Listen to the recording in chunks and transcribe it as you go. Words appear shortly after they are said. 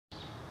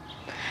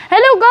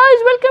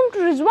welcome to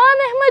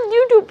Rizwan Ahmed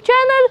YouTube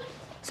channel.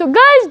 So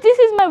guys, this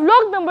is my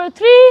vlog number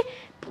 3.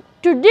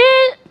 Today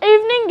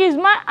evening is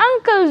my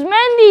uncle's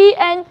Mehndi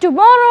and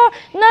tomorrow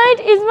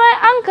night is my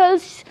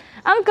uncle's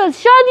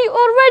shadi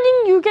or wedding,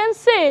 you can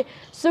say.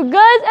 So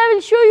guys, I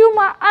will show you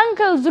my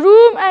uncle's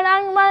room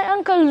and my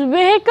uncle's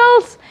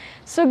vehicles.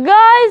 So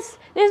guys,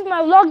 this is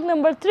my vlog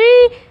number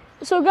 3.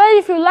 So guys,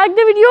 if you like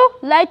the video,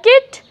 like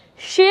it,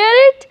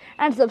 share it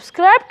and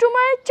subscribe to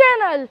my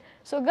channel.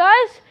 So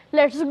guys,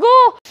 let's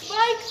go.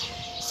 Bike.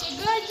 So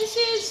guys, this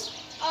is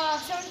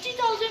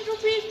 70,000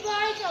 rupees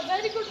bike, a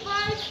very good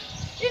bike.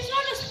 It's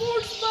not a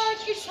sports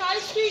bike, it's high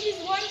speed,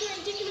 it's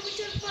 120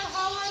 kilometers per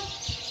hour.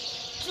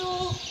 So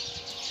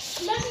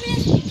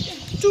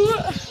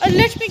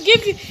let me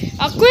give you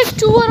a quick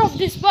tour of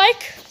this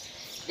bike.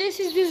 This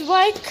is this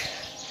bike.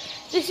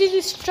 This is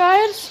its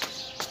tires.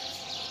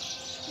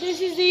 This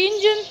is the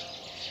engine.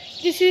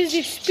 This is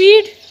the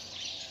speed.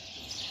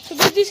 So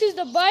guys, this is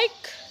the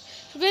bike.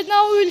 So guys,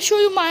 now we will show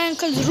you my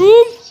uncle's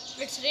room.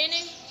 It's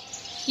raining.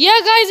 Yeah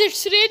guys,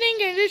 it's raining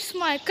and it's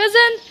my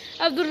cousin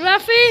Abdul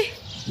Rafi.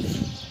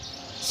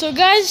 So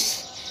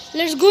guys,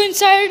 let's go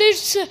inside.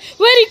 It's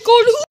very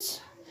cold.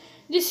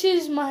 This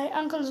is my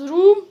uncle's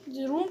room,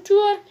 the room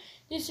tour.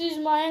 This is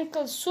my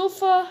uncle's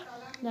sofa,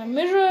 the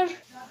mirror,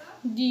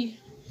 the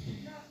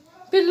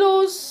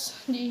pillows,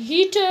 the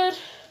heater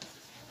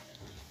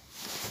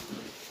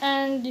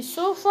and the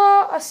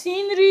sofa, a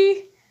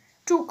scenery,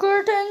 2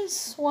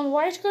 curtains, 1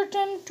 white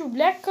curtain, 2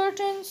 black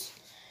curtains.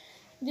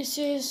 This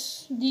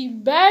is the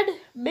bed,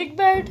 big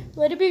bed,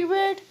 very big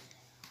bed,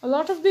 a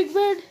lot of big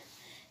bed.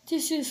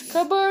 This is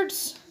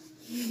cupboards.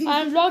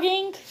 I'm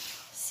vlogging,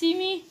 see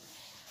me.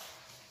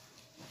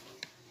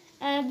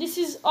 And this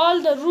is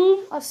all the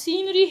room, a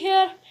scenery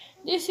here.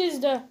 This is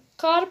the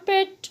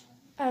carpet,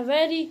 a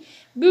very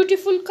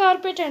beautiful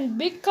carpet and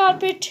big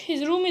carpet.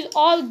 His room is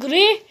all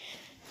grey.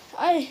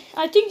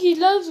 I think he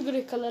loves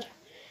grey color.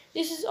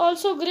 This is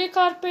also grey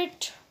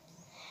carpet.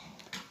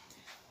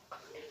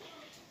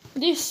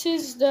 This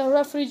is the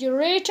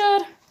refrigerator.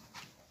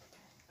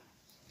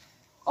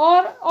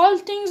 All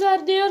things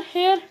are there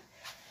here.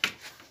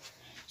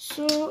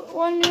 So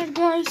 1 minute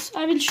guys,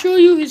 I will show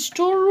you his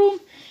storeroom.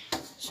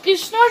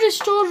 It's not a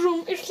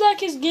storeroom, it's like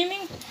his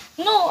gaming.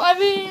 No,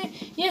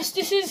 yes,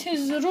 this is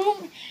his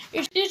room.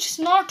 It's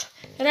not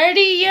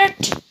ready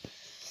yet.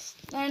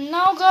 And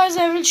now guys,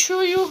 I will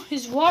show you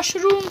his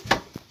washroom.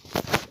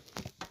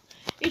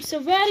 It's a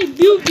very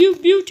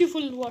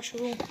beautiful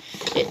washroom.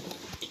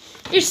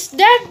 It's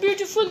that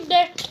beautiful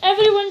that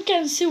everyone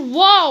can say,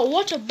 wow,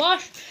 what a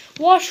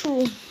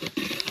washroom.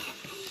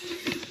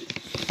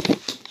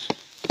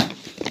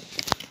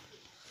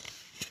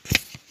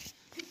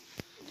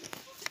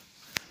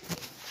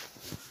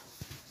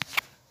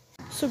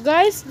 So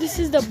guys, this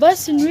is the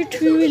bus in which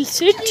we will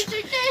sit.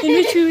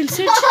 This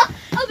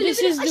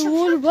is the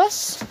whole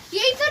bus.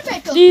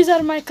 These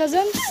are my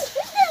cousins.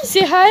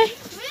 Say hi.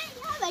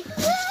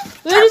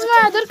 Where is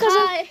my other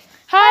cousin?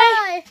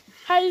 Hi.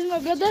 Hi is my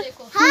brother.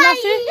 Hi.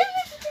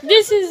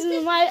 This is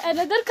my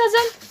another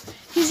cousin.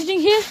 He's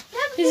sitting here.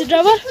 He's a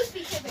driver.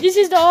 This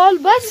is the all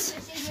bus.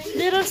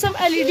 There are some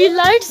LED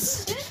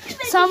lights.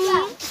 Some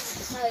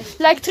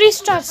like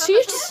 3-star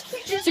seats.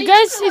 So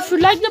guys, if you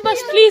like the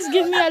bus, please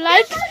give me a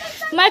like.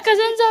 My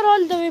cousins are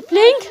all the way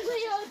playing.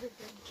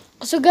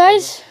 So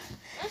guys,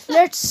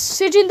 let's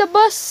sit in the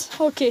bus.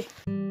 Okay.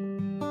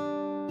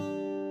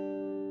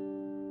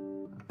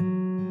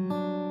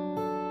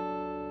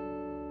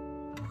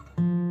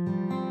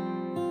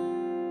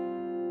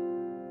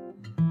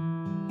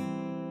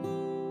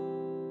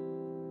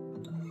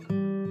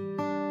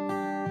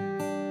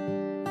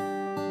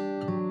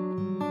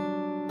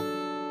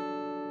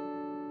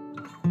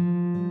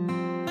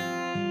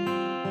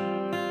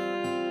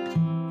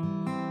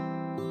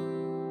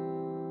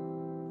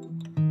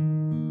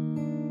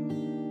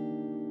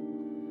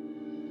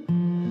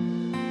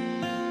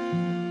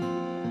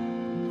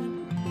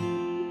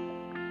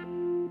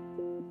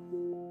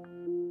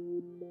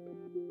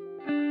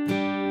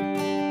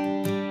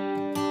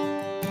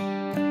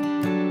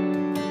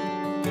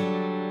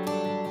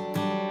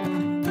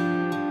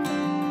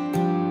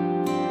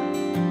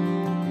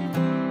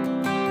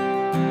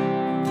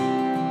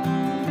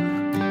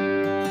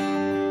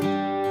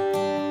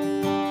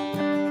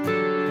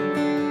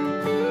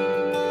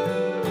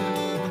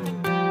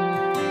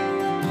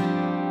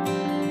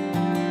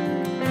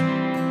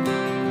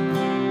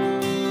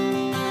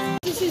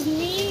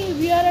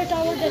 At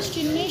our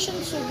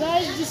destination. So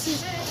guys, this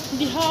is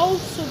the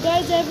house. So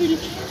guys, I will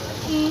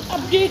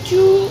update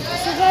you.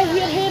 So guys,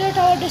 we are here at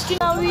our destination.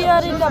 Now we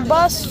are in the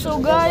bus. So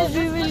guys,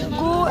 we will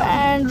go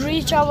and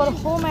reach our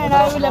home and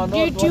I will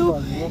update you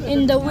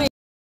in the way.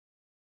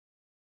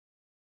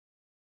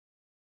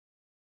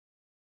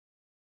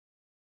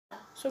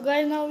 So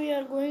guys, now we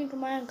are going to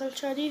my uncle's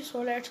shadi.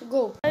 So let's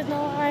go. Guys,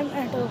 now I am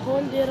at a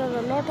hall. There are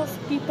a lot of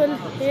people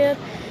here.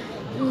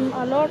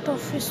 A lot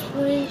of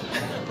whispering.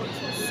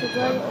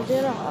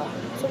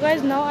 So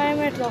guys, now I am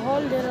at the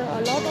hall. There are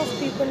a lot of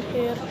people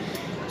here.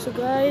 So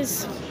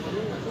guys,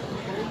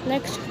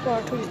 next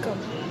part will come.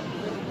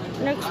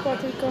 next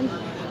part will come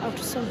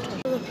after some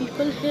time. The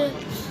people here,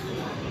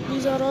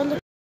 these are all the